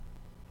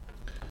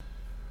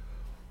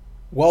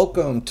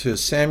Welcome to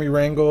Sammy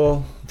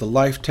Rangel, the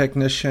Life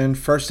Technician,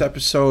 first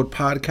episode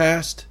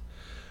podcast.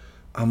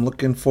 I'm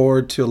looking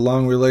forward to a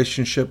long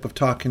relationship of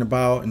talking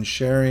about and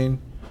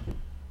sharing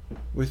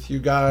with you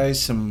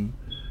guys some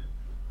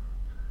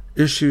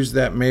issues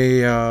that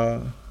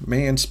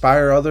may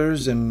inspire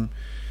others and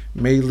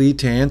may lead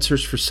to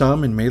answers for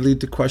some and may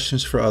lead to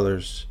questions for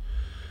others.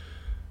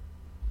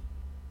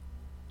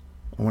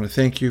 I want to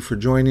thank you for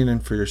joining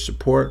and for your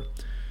support.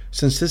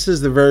 Since this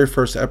is the very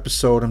first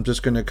episode, I'm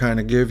just going to kind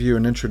of give you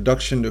an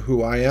introduction to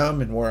who I am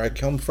and where I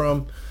come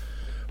from,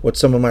 what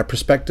some of my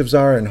perspectives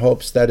are, in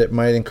hopes that it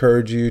might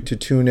encourage you to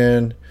tune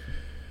in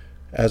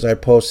as I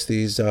post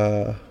these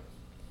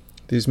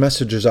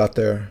messages out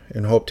there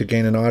and hope to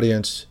gain an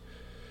audience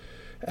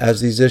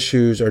as these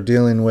issues are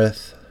dealing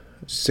with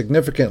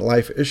significant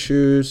life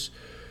issues,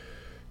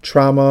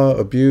 trauma,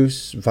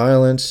 abuse,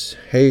 violence,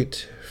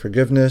 hate,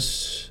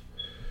 forgiveness,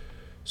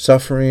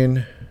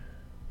 suffering,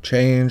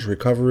 change,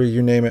 recovery,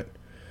 you name it.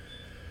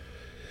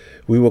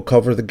 We will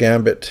cover the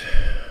gambit.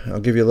 I'll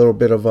give you a little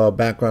bit of a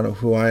background of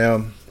who I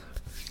am.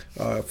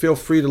 Feel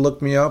free to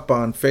look me up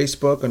on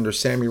Facebook under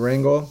Sammy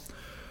Rangel.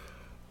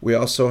 We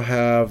also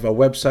have a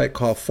website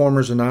called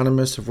Formers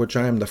Anonymous, of which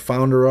I am the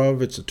founder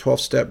of. It's a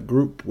 12-step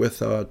group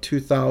with a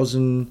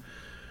 2,000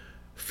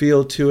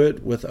 feel to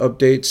it, with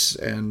updates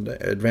and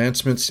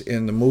advancements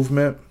in the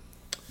movement.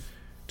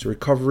 It's a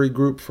recovery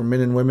group for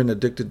men and women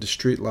addicted to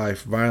street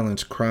life,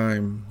 violence,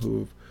 crime,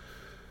 who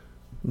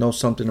know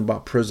something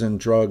about prison,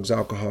 drugs,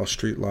 alcohol,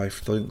 street life,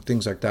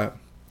 things like that.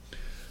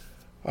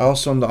 I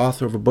also am the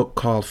author of a book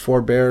called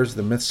Forebears,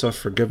 The Myths of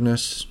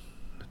Forgiveness.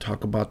 I'll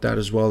talk about that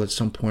as well at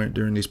some point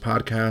during these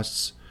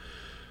podcasts.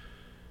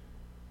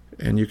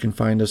 And you can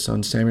find us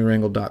on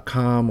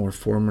sammyrangel.com or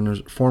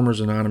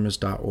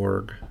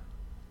formersanonymous.org.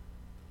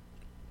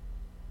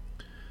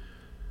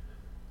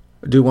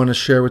 I do want to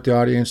share with the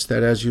audience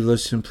that as you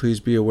listen, please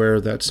be aware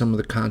that some of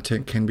the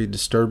content can be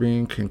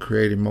disturbing, can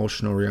create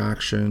emotional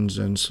reactions,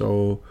 and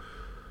so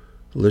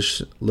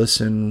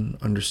listen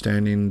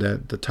understanding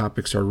that the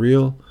topics are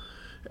real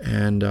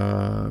and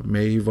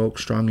may evoke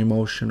strong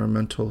emotion or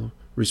mental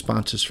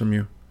responses from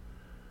you.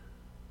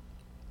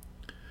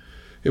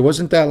 It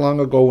wasn't that long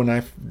ago when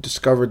I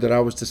discovered that I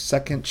was the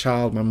second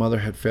child my mother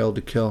had failed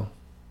to kill.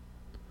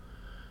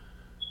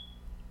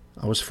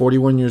 I was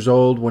 41 years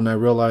old when I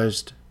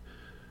realized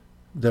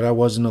that I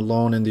wasn't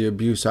alone in the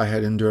abuse I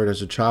had endured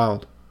as a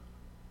child.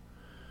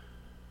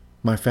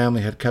 My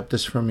family had kept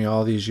this from me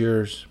all these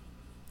years.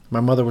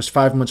 My mother was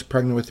 5 months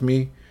pregnant with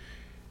me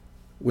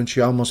when she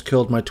almost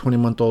killed my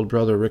 20-month-old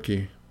brother,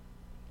 Ricky.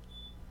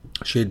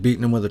 She had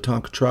beaten him with a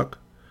Tonka truck.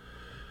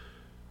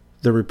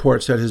 The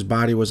report said his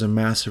body was in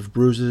massive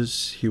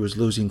bruises. He was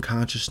losing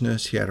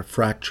consciousness. He had a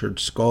fractured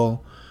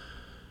skull,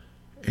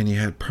 and he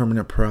had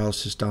permanent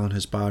paralysis down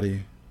his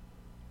body.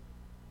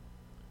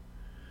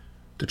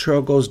 The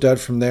trail goes dead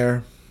from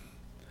there.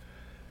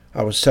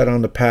 I was set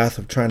on the path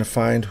of trying to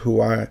find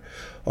a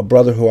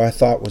brother who I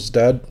thought was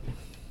dead.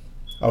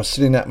 I was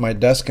sitting at my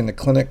desk in the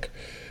clinic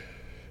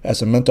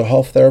as a mental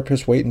health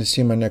therapist waiting to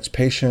see my next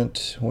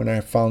patient when I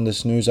found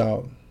this news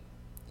out.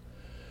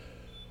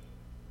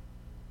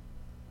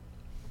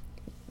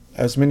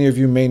 As many of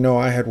you may know,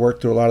 I had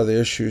worked through a lot of the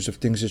issues of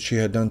things that she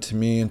had done to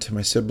me and to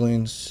my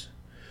siblings.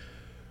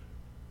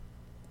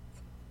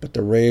 But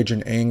the rage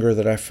and anger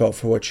that I felt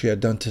for what she had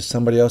done to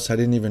somebody else I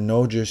didn't even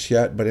know just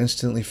yet, but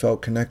instantly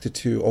felt connected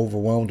to,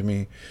 overwhelmed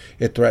me.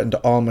 It threatened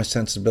all my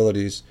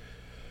sensibilities.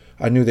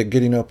 I knew that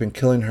getting up and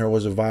killing her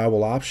was a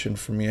viable option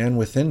for me and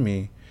within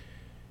me.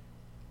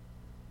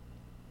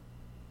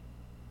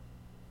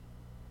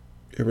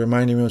 It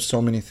reminded me of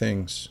so many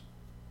things.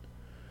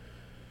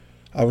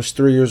 I was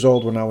 3 years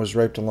old when I was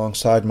raped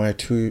alongside my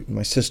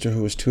sister,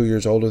 who was 2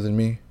 years older than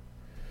me.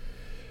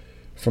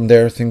 From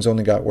there, things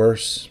only got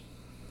worse.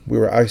 We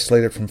were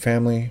isolated from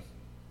family.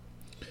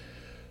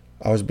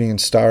 I was being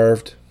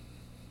starved,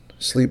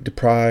 sleep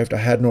deprived. I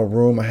had no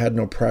room. I had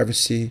no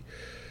privacy.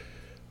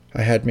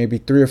 I had maybe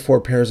 3 or 4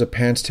 pairs of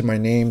pants to my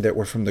name that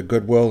were from the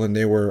Goodwill, and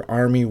they were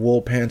army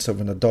wool pants of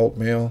an adult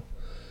male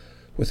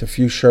with a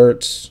few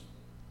shirts.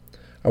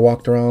 I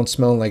walked around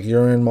smelling like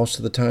urine most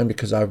of the time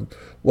because I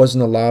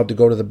wasn't allowed to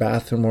go to the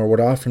bathroom, or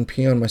would often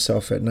pee on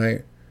myself at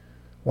night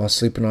while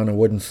sleeping on a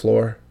wooden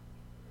floor,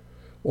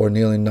 or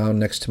kneeling down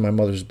next to my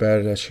mother's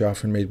bed, as she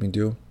often made me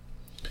do.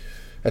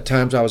 At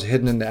times I was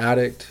hidden in the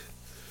attic.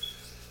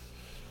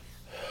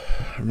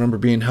 I remember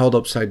being held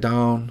upside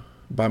down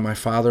by my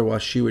father while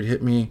she would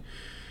hit me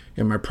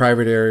in my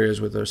private areas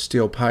with a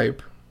steel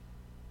pipe.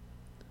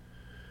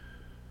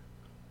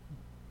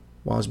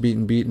 While I was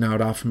being beaten, I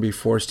would often be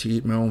forced to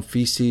eat my own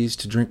feces,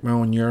 to drink my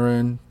own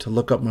urine, to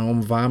look up my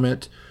own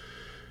vomit.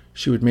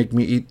 She would make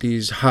me eat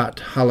these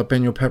hot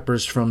jalapeno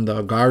peppers from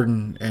the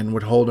garden and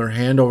would hold her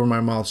hand over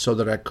my mouth so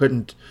that I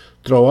couldn't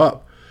throw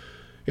up.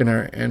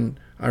 And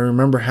I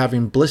remember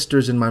having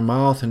blisters in my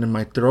mouth and in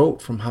my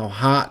throat from how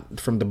hot,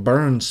 from the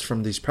burns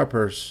from these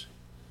peppers.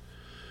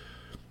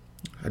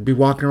 I'd be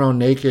walking around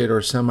naked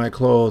or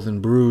semi-clothed and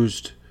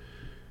bruised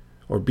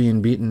or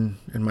being beaten,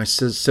 and my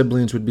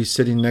siblings would be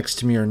sitting next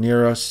to me or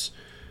near us,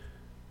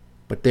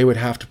 but they would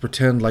have to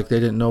pretend like they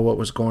didn't know what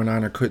was going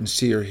on or couldn't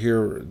see or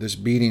hear this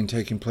beating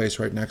taking place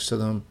right next to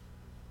them.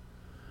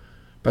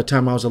 By the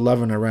time I was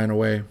 11, I ran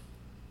away.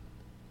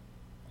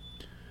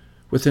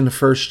 Within the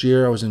first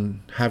year, I was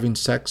having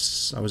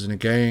sex. I was in a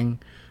gang.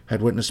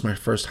 Had witnessed my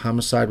first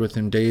homicide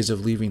within days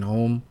of leaving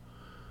home.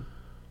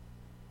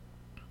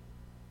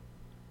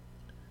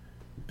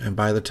 And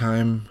by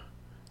the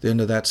end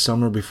of that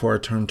summer, before I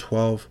turned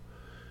 12,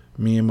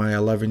 me and my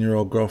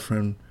 11-year-old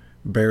girlfriend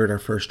buried our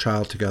first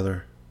child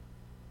together.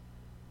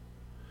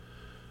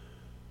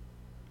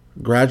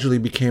 Gradually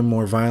became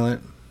more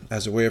violent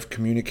as a way of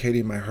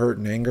communicating my hurt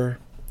and anger.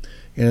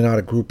 In and out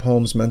of group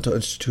homes, mental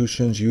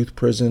institutions, youth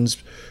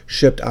prisons,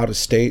 shipped out of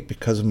state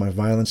because of my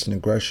violence and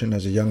aggression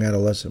as a young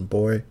adolescent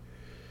boy.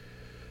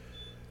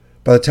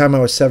 By the time I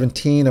was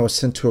 17, I was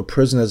sent to a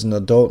prison as an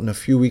adult, and a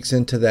few weeks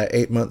into that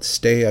 8-month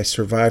stay, I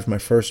survived my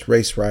first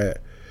race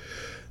riot.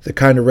 The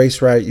kind of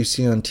race riot you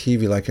see on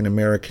TV, like in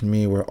American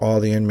Me, where all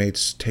the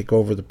inmates take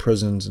over the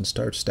prisons and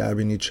start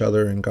stabbing each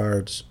other and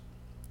guards.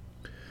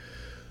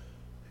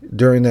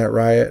 During that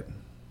riot,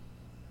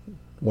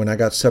 when I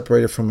got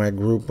separated from my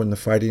group, when the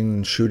fighting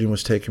and shooting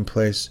was taking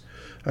place,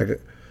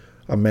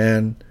 a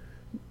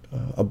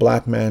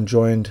black man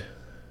joined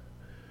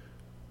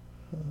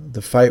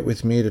the fight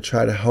with me to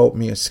try to help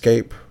me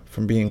escape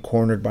from being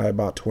cornered by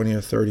about 20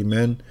 or 30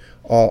 men,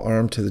 all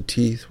armed to the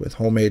teeth with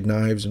homemade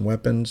knives and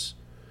weapons.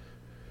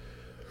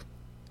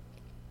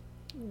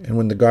 And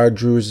when the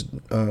guard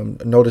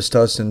noticed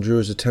us and drew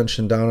his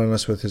attention down on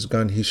us with his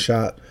gun, he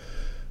shot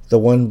the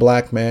one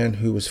black man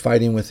who was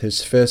fighting with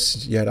his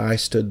fists, yet I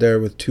stood there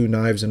with 2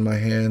 knives in my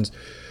hands,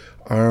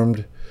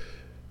 armed,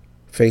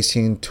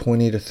 facing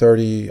 20 to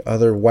 30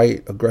 other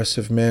white,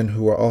 aggressive men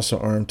who were also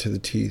armed to the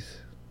teeth.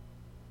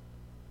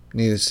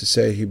 Needless to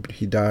say,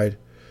 he died.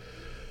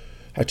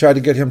 I tried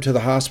to get him to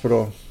the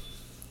hospital,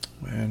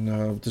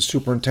 and the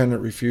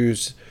superintendent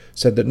refused,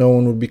 said that no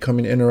one would be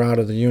coming in or out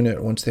of the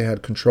unit once they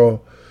had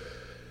control.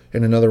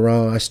 In another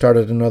round, I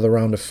started another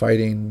round of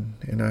fighting,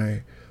 and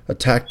I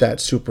attacked that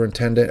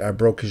superintendent. I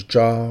broke his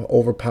jaw,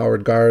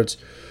 overpowered guards,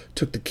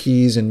 took the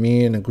keys, and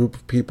me and a group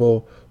of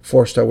people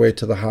forced our way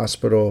to the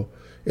hospital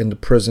in the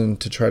prison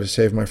to try to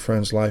save my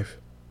friend's life.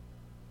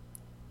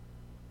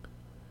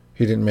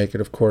 He didn't make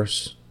it, of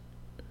course.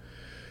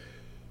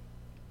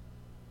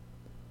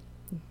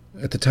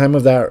 At the time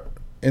of that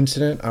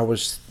incident, I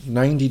was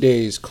 90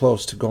 days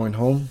close to going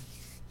home.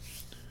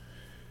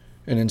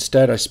 And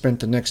instead, I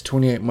spent the next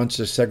 28 months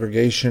of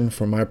segregation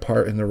for my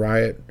part in the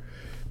riot,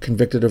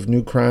 convicted of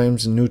new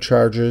crimes and new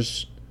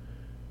charges,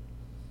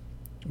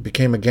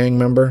 became a gang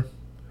member.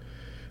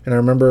 And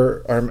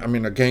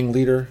a gang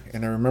leader.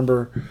 And I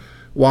remember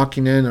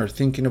walking in or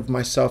thinking of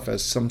myself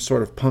as some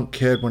sort of punk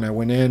kid when I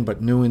went in,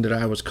 but knowing that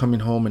I was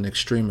coming home an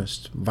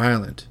extremist,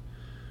 violent,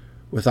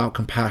 without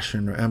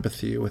compassion or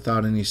empathy,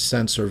 without any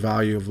sense or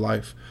value of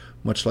life,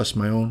 much less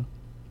my own.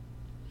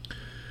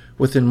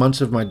 Within months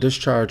of my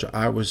discharge,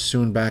 I was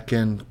soon back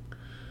in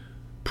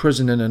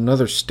prison in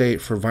another state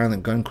for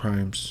violent gun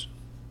crimes.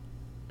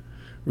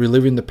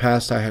 Reliving the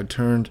past, I had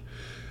turned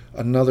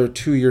another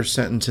 2-year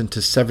sentence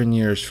into 7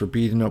 years for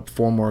beating up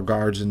 4 more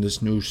guards in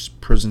this new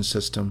prison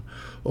system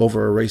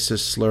over a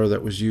racist slur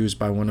that was used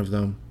by one of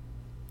them.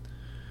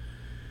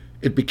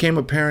 It became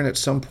apparent at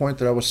some point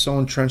that I was so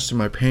entrenched in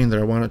my pain that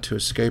I wanted to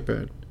escape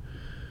it.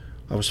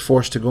 I was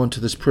forced to go into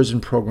this prison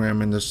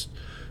program, and this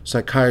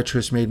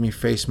psychiatrist made me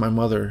face my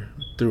mother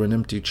through an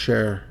empty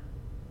chair.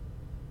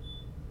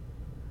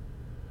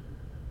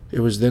 It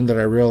was then that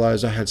I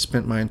realized I had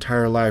spent my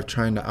entire life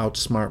trying to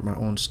outsmart my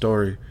own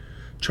story,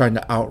 trying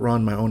to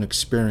outrun my own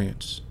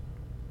experience.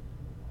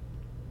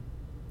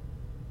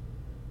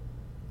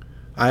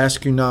 I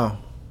ask you now,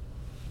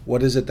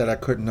 what is it that I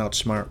couldn't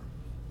outsmart?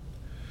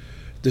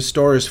 This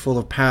story is full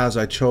of paths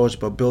I chose,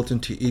 but built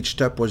into each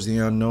step was the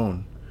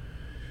unknown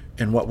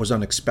and what was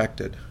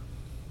unexpected.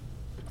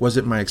 Was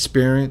it my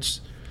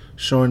experience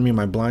showing me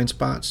my blind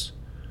spots?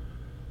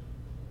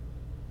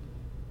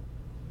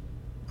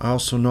 I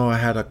also know I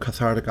had a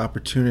cathartic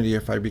opportunity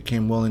if I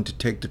became willing to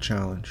take the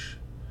challenge.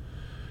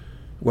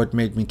 What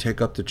made me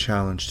take up the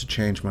challenge to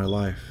change my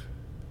life?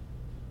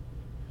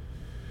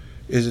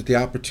 Is it the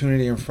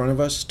opportunity in front of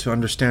us to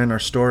understand our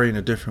story in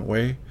a different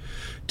way,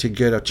 to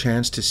get a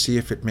chance to see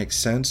if it makes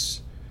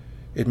sense?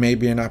 It may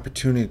be an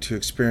opportunity to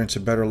experience a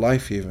better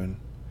life even.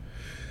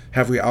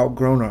 Have we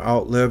outgrown or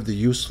outlived the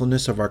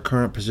usefulness of our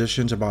current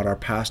positions about our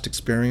past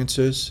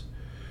experiences?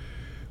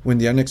 When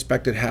the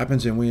unexpected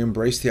happens and we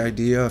embrace the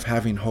idea of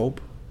having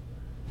hope,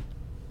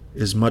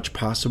 is much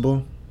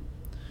possible?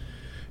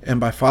 And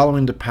by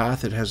following the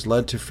path, it has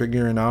led to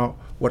figuring out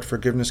what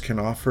forgiveness can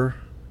offer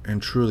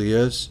and truly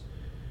is.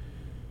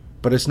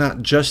 But it's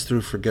not just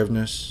through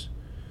forgiveness.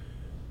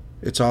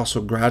 It's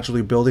also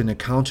gradually building a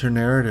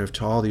counter-narrative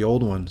to all the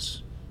old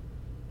ones.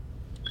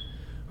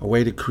 A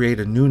way to create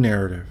a new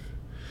narrative.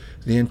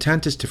 The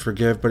intent is to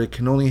forgive, but it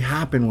can only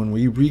happen when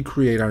we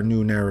recreate our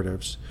new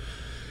narratives.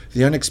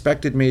 The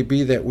unexpected may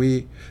be that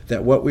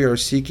what we are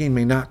seeking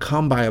may not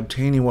come by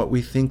obtaining what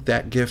we think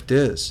that gift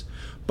is,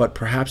 but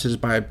perhaps is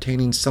by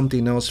obtaining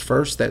something else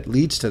first that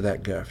leads to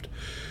that gift.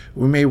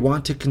 We may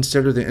want to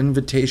consider the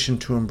invitation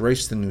to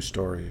embrace the new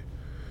story,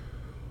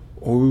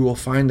 or we will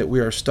find that we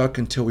are stuck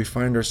until we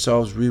find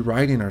ourselves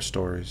rewriting our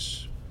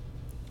stories.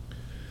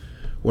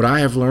 What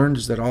I have learned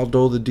is that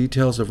although the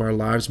details of our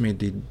lives may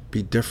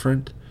be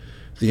different,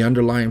 the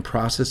underlying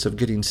process of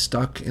getting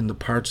stuck in the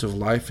parts of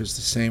life is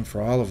the same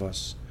for all of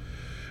us.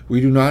 We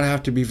do not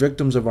have to be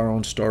victims of our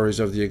own stories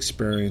of the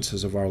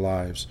experiences of our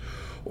lives,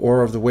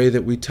 or of the way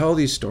that we tell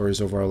these stories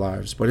of our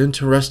lives. But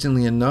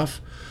interestingly enough,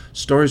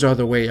 stories are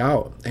the way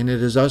out, and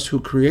it is us who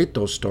create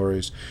those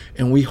stories,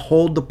 and we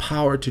hold the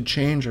power to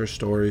change our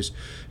stories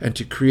and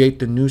to create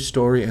the new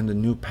story and the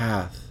new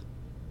path.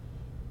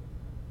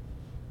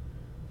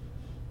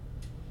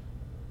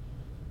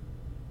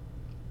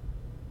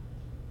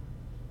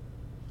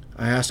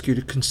 I ask you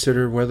to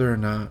consider whether or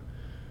not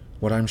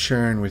what I'm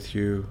sharing with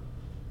you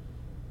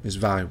is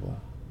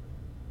valuable.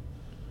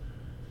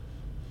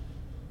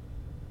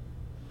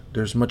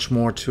 There's much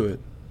more to it,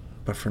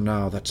 but for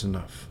now, that's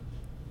enough.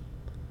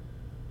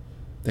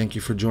 Thank you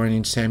for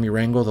joining Sammy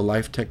Rangel, the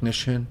Life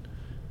Technician,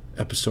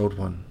 Episode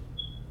 1.